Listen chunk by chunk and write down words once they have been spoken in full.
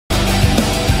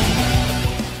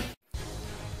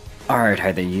Alright,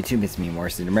 hi there YouTube, it's me,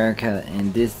 Morris in America,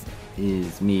 and this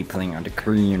is me playing on the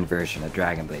Korean version of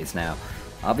Dragon Blaze. Now,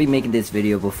 I'll be making this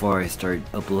video before I start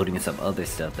uploading some other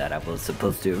stuff that I was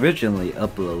supposed to originally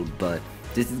upload, but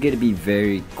this is going to be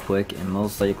very quick, and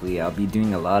most likely I'll be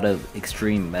doing a lot of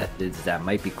extreme methods that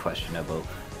might be questionable,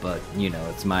 but you know,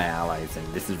 it's my allies, and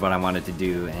this is what I wanted to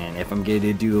do, and if I'm going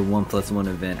to do a 1+1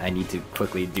 event, I need to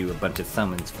quickly do a bunch of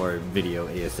summons for a video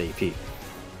ASAP.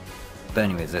 But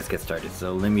anyways, let's get started.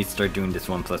 So let me start doing this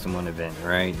 1+1 event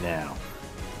right now.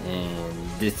 And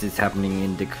this is happening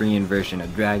in the Korean version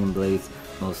of Dragon Blaze.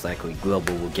 Most likely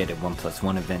Global will get a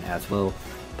 1+1 event as well.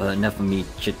 But enough of me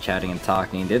chit-chatting and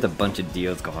talking. There's a bunch of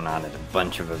deals going on at a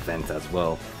bunch of events as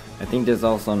well. I think there's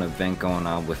also an event going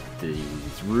on with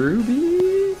these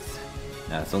rubies.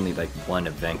 No, it's only like one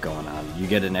event going on. You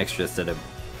get an extra set of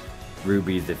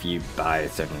rubies if you buy a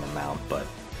certain amount, but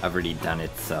I've already done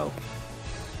it, so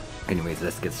anyways,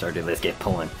 let's get started, let's get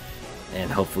pulling,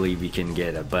 and hopefully we can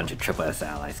get a bunch of SSS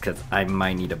allies, because I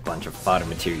might need a bunch of fodder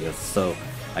materials so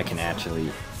I can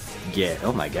actually get,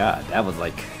 oh my god, that was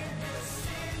a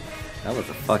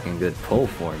fucking good pull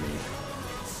for me.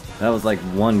 That was like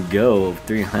one go of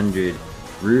 300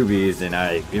 rubies and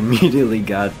I immediately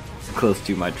got close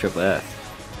to my SSS.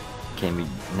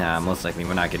 Nah, most likely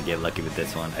we're not gonna get lucky with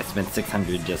this one. I spent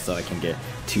 600 just so I can get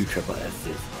 2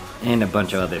 SSS's. And a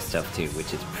bunch of other stuff too,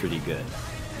 which is pretty good.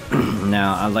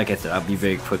 Now, like I said, I'll be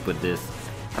very quick with this.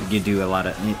 I'm gonna do a lot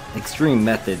of extreme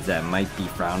methods that might be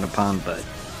frowned upon, but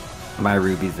my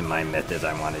rubies and my methods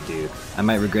I want to do. I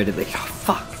might regret it later. Oh,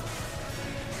 fuck!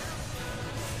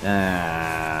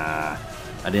 I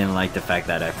didn't like the fact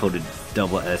that I put a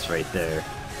double S right there,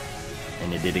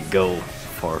 and it didn't go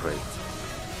forward.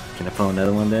 Can I pull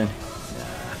another one then?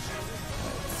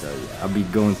 So yeah, I'll be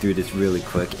going through this really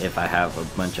quick. If I have a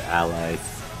bunch of allies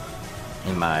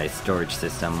in my storage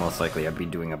system, most likely I'll be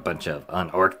doing a bunch of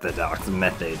unorthodox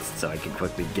methods so I can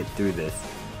quickly get through this.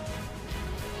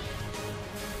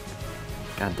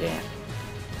 God damn.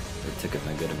 It took up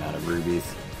a good amount of rubies.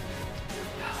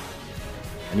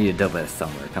 I need a double S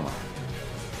somewhere, come on.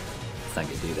 It's not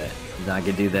gonna do that. It's not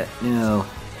gonna do that. No.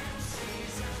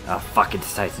 Oh fuck, it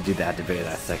decides to do that at the very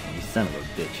last second, you son of a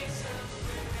bitch.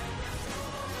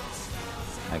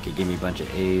 Okay, give me a bunch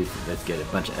of A's. Let's get a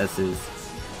bunch of S's.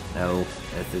 No,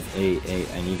 S is A.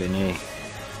 I need an A.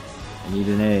 I need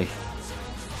an A.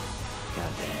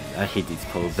 God damn, I hate these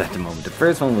pulls at the moment. The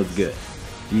first one was good.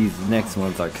 These next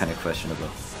ones are kind of questionable.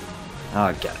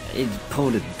 Oh god, it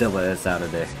pulled a double S out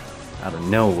of there. Out of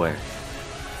nowhere.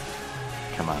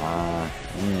 Come on. Yeah.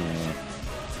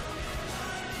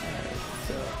 Alright,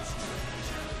 so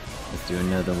let's do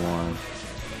another one.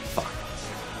 Fuck.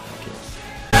 Okay.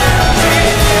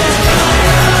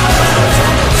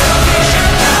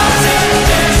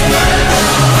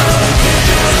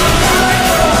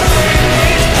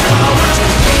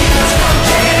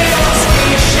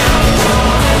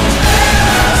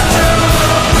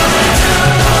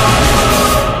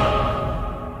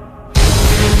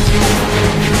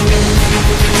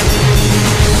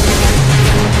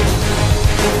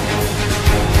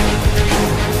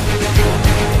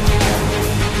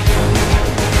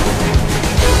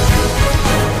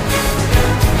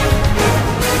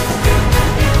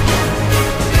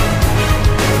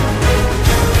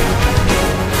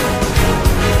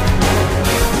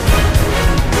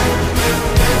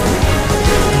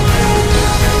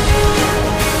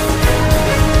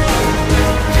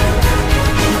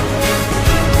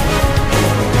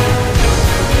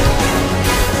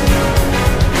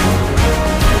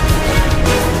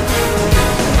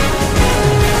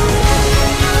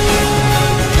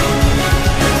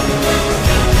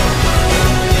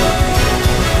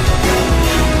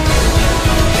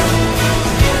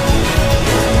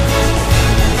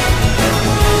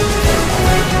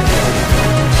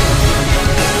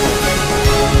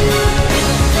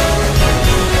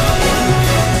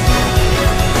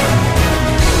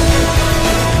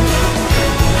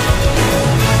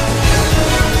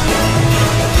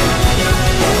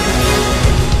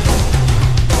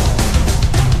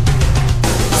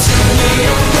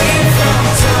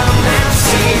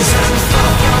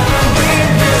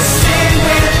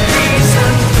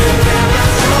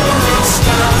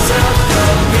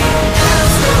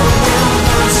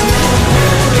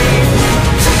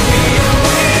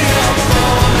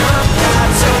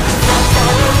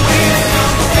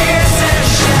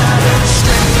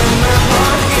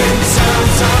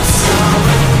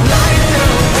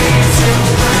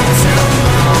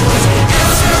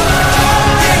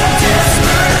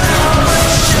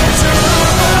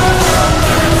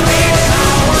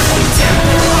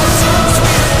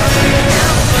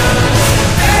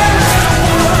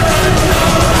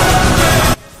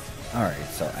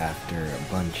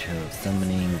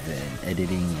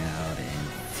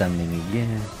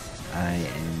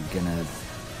 gonna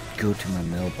go to my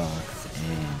mailbox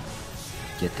and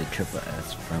get the triple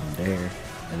S from there,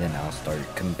 and then I'll start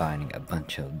combining a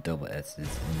bunch of double S's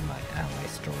in my ally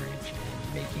storage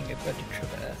and making a bunch of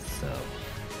triple S. So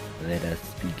let us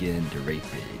begin the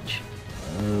rapage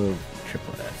of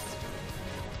triple S.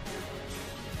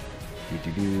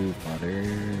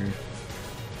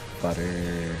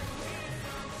 Fodder.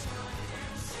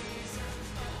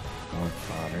 More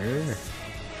fodder.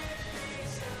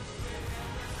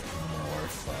 More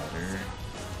fodder.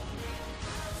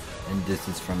 And this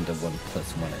is from the 1+1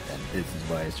 event. This is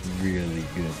why it's really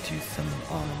good to summon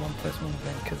on a 1+1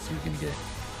 event, because you can get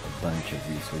a bunch of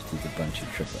resources, a bunch of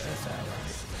triple S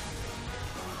allies.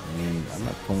 I mean, I'm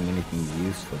not pulling anything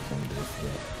useful from this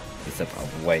yet. Except, oh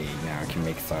wait, now I can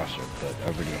make Sasha, but I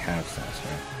already have Sasha.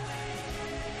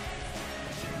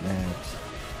 Do that.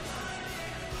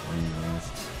 And that.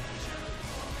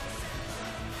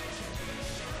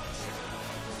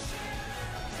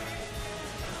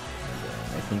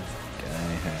 I think I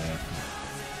have,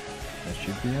 that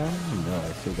should be on? No, I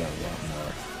still got a lot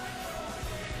more.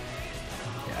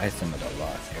 Yeah, I summoned a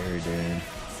lot. Aridin.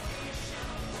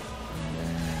 And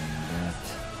then that.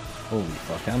 Holy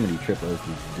fuck, how many triple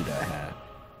S's did I have?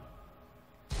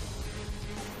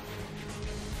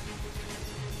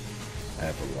 I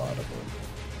have a lot of them.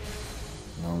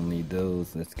 I don't need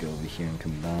those. Let's go over here and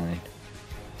combine.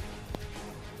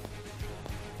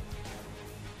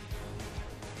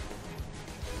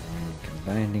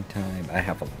 Combining time. I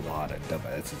have a lot of double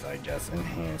S's I just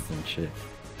enhanced and shit.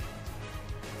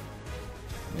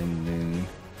 And then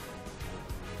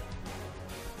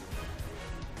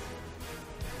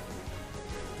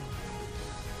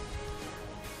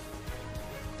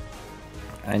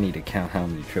I need to count how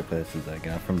many triple S's I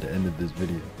got from the end of this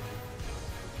video.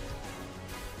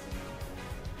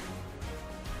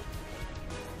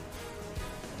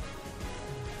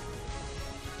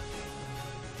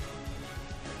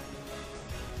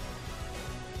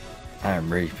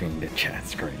 I'm raping the chat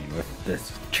screen with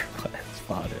this triple S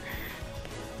fodder.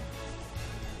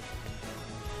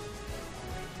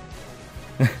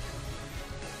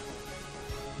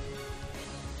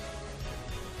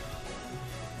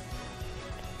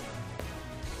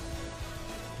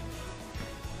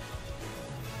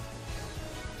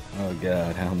 Oh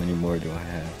god, how many more do I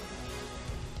have?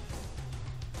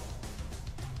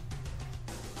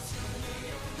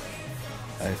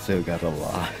 I still got a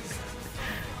lot.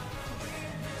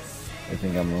 I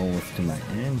think I'm almost to my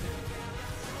end.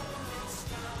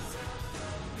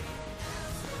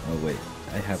 Oh wait,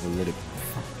 I have a little...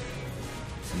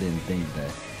 I didn't think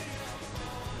that.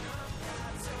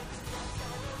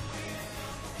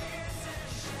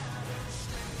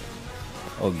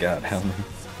 Oh god, how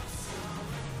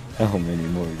many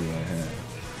more do I have?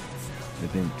 I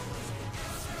think...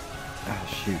 Ah,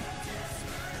 shoot.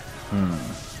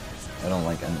 I don't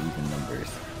like uneven numbers.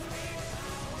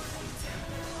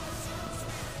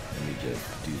 Let me just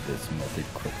do this method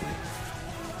quickly.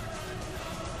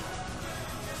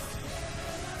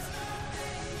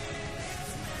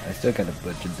 I still got a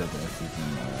bunch of double S's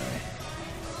in my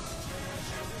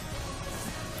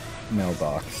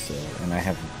mailbox, so, and I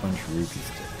have a bunch of rupees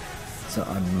still. So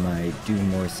I might do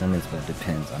more summons, but it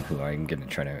depends on who I'm gonna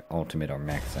try to ultimate or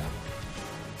max out.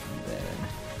 And then...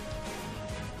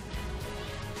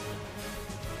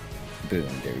 boom,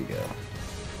 there you go.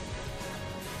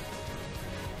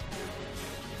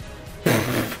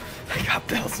 I got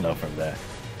Bell Snow from that.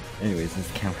 Anyways, let's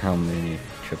count how many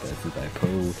triple S's I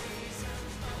pulled.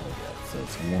 Oh god, so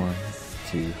it's 1,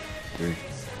 2, 3,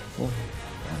 4, 5,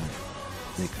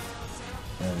 6,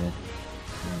 7, 8,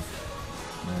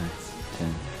 9,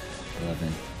 10, 11, 12,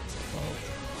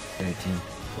 13, 14,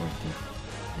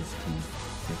 15,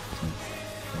 16,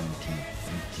 17,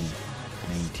 18,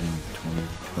 19, 20,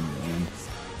 21,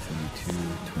 22,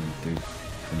 23,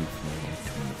 24,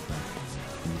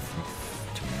 25, 26,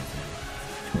 27,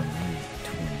 28,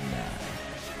 29.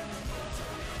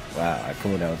 Wow, I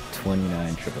pulled out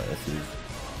 29 triple S's.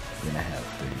 Then I have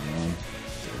 31,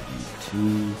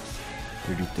 32,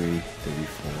 33,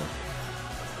 34,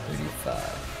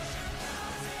 35.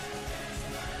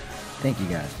 Thank you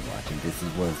guys for watching. This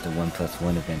was the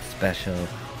 1+1 event special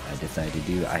I decided to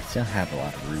do. I still have a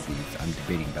lot of rubies. I'm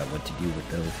debating about what to do with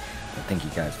those. But thank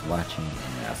you guys for watching,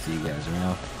 and I'll see you guys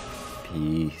around.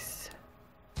 Peace.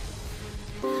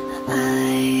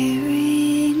 I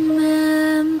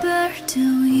remember,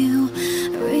 do you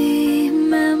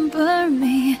remember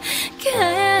me?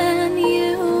 Can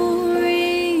you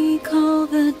recall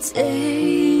the day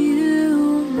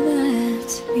you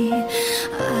met me?